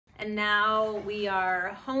and now we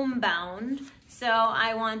are homebound. So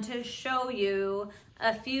I want to show you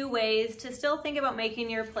a few ways to still think about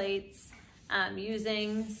making your plates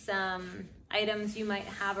using some items you might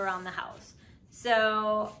have around the house.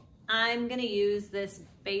 So I'm gonna use this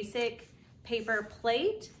basic paper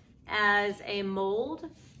plate as a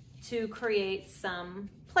mold to create some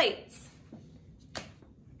plates.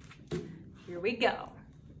 Here we go.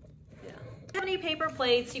 If you have any paper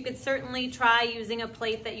plates, you could certainly try using a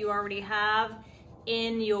plate that you already have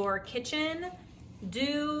in your kitchen.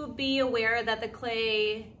 Do be aware that the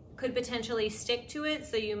clay could potentially stick to it,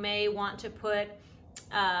 so you may want to put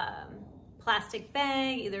plastic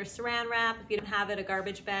bag, either saran wrap. If you don't have it, a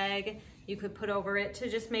garbage bag, you could put over it to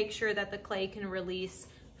just make sure that the clay can release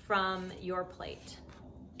from your plate.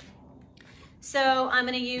 So I'm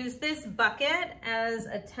going to use this bucket as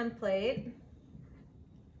a template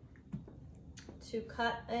to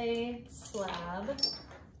cut a slab,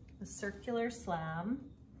 a circular slab.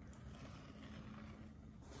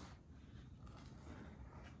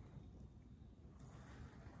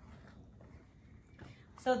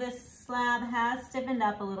 So this slab has stiffened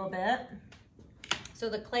up a little bit, so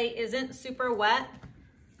the clay isn't super wet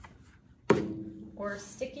or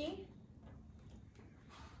sticky.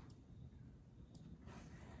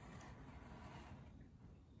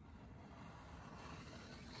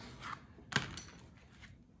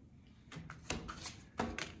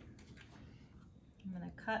 I'm going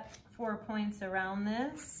to cut 4 points around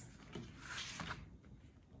this.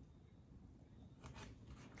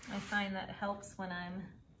 I find that helps when I'm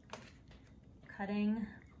cutting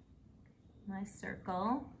my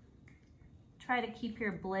circle. Try to keep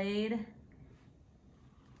your blade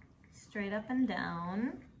straight up and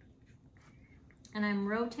down. And I'm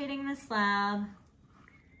rotating the slab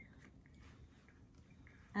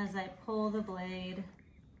as I pull the blade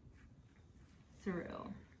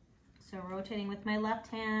through. So rotating with my left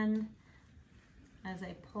hand as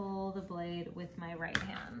I pull the blade with my right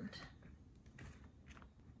hand.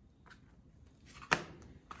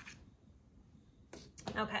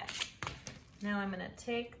 Okay, now I'm gonna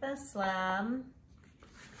take the slab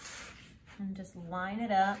and just line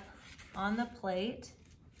it up on the plate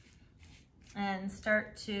and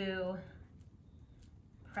start to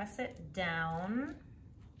press it down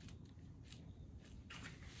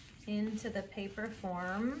into the paper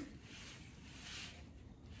form.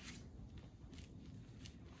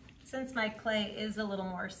 Since my clay is a little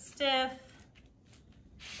more stiff,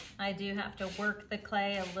 I do have to work the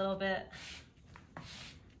clay a little bit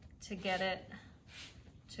to get it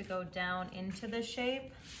to go down into the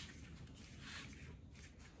shape.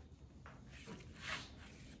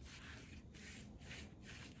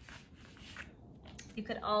 You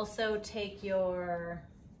could also take your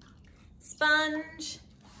sponge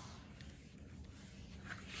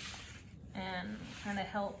and kind of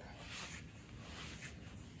help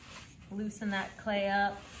loosen that clay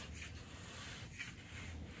up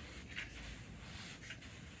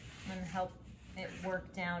and help it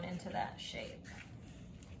work down into that shape.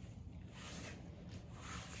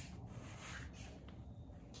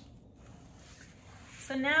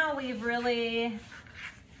 So now we've really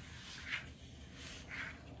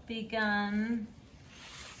begun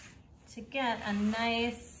to get a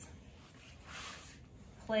nice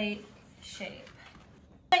plate shape.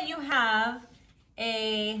 That you have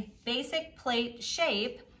a basic plate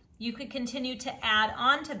shape, you could continue to add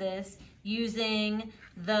on to this using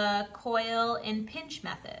the coil and pinch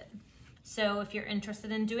method. So if you're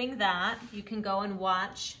interested in doing that, you can go and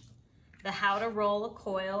watch the how to roll a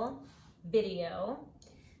coil video.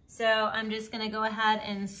 So I'm just gonna go ahead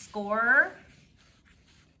and score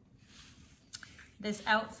this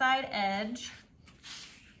outside edge.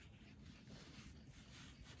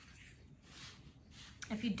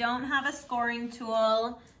 If you don't have a scoring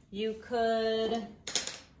tool, you could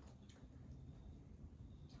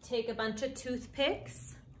take a bunch of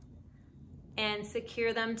toothpicks and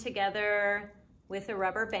secure them together with a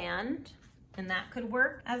rubber band, and that could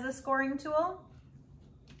work as a scoring tool.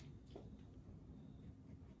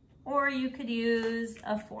 Or you could use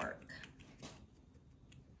a fork.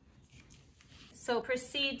 So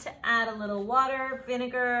proceed to add a little water,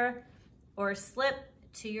 vinegar, or slip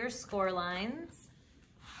to your score lines.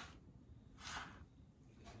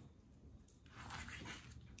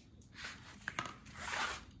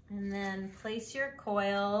 And then place your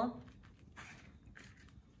coil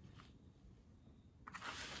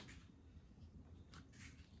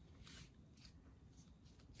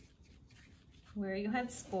where you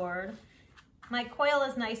had scored. My coil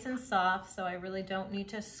is nice and soft, so I really don't need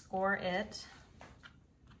to score it.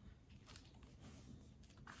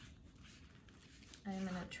 I'm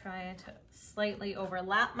gonna try to slightly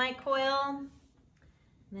overlap my coil.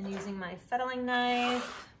 And then using my fettling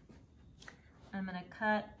knife, I'm gonna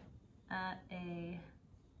cut at a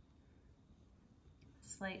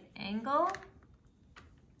slight angle.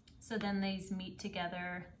 So then these meet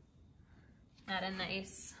together at a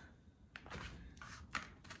nice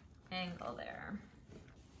angle there.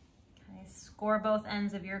 Okay, score both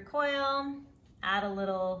ends of your coil, add a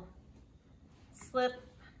little slip,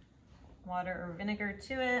 water or vinegar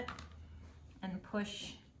to it, and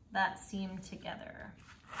push that seam together.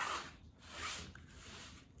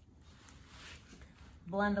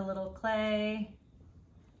 Blend a little clay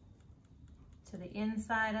to the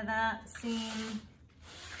inside of that seam,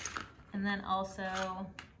 and then also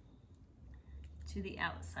to the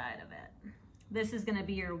outside of it. This is gonna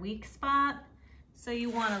be your weak spot, so you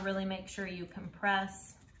wanna really make sure you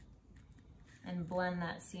compress and blend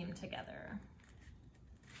that seam together.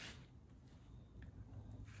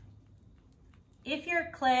 If your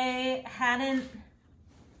clay hadn't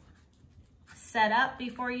set up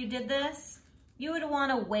before you did this, you would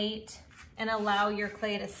wanna wait and allow your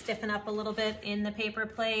clay to stiffen up a little bit in the paper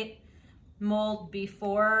plate mold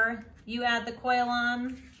before you add the coil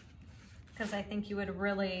on, because I think you would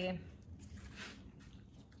really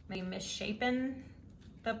maybe misshapen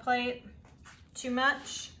the plate too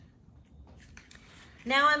much.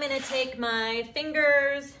 Now I'm gonna take my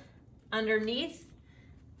fingers underneath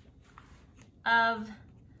of,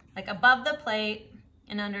 like above the plate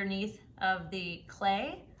and underneath of the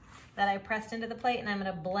clay that I pressed into the plate, and I'm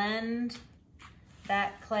gonna blend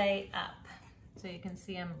that clay up. So you can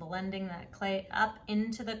see I'm blending that clay up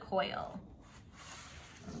into the coil.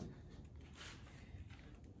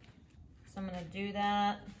 So I'm gonna do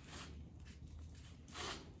that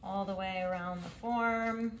all the way around the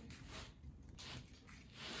form.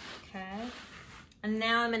 Okay. And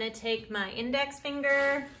now I'm gonna take my index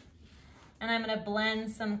finger and I'm gonna blend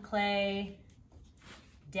some clay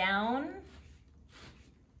down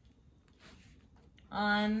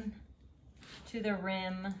on to the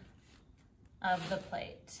rim of the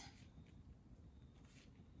plate.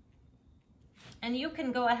 And you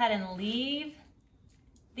can go ahead and leave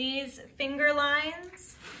these finger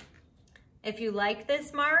lines if you like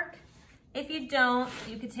this mark. If you don't,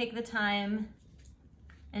 you could take the time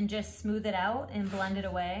and just smooth it out and blend it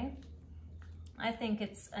away. I think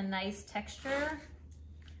it's a nice texture,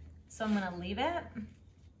 so I'm gonna leave it.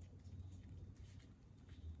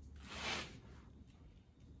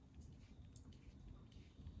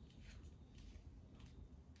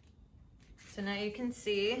 So now you can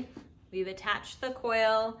see we've attached the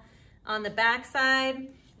coil on the back side.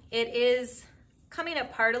 It is coming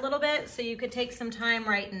apart a little bit, so you could take some time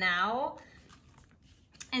right now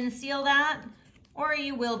and seal that, or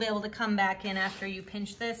you will be able to come back in after you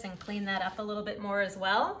pinch this and clean that up a little bit more as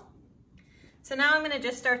well. So now I'm gonna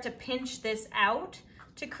just start to pinch this out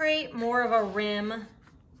to create more of a rim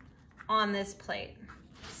on this plate.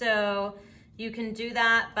 So you can do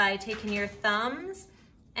that by taking your thumbs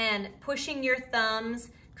and pushing your thumbs,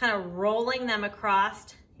 kind of rolling them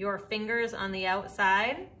across your fingers on the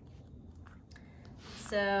outside.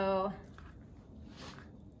 So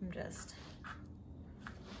I'm just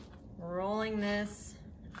rolling this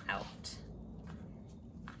out.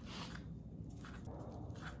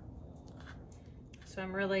 So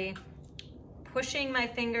I'm really pushing my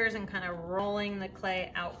fingers and kind of rolling the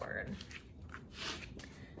clay outward.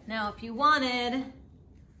 Now, if you wanted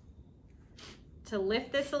to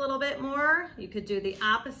lift this a little bit more, you could do the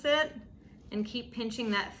opposite and keep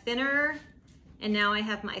pinching that thinner. And now I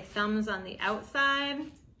have my thumbs on the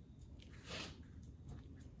outside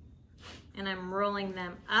and I'm rolling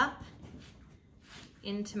them up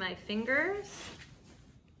into my fingers.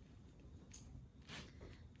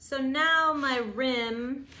 So now my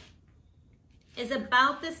rim is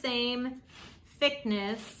about the same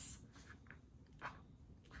thickness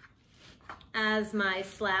as my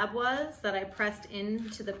slab was that I pressed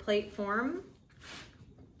into the plate form.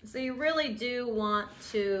 So you really do want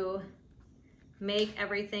to make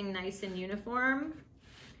everything nice and uniform.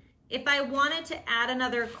 If I wanted to add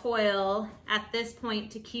another coil at this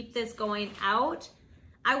point to keep this going out,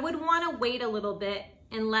 I would want to wait a little bit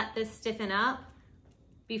and let this stiffen up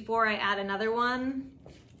before I add another one,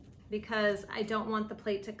 because I don't want the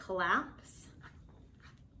plate to collapse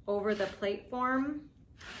over the plate form.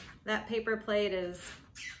 That paper plate is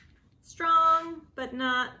strong, but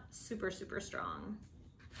not super, super strong.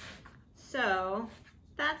 So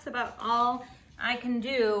that's about all I can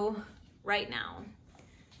do right now.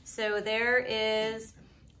 So there is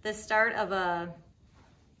the start of a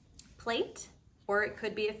plate, or it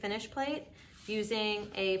could be a finished plate, using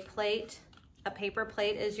a plate a paper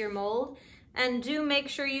plate is your mold. And do make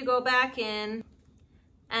sure you go back in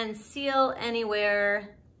and seal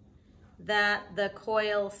anywhere that the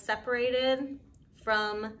coil separated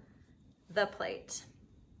from the plate.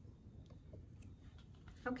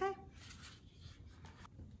 Okay.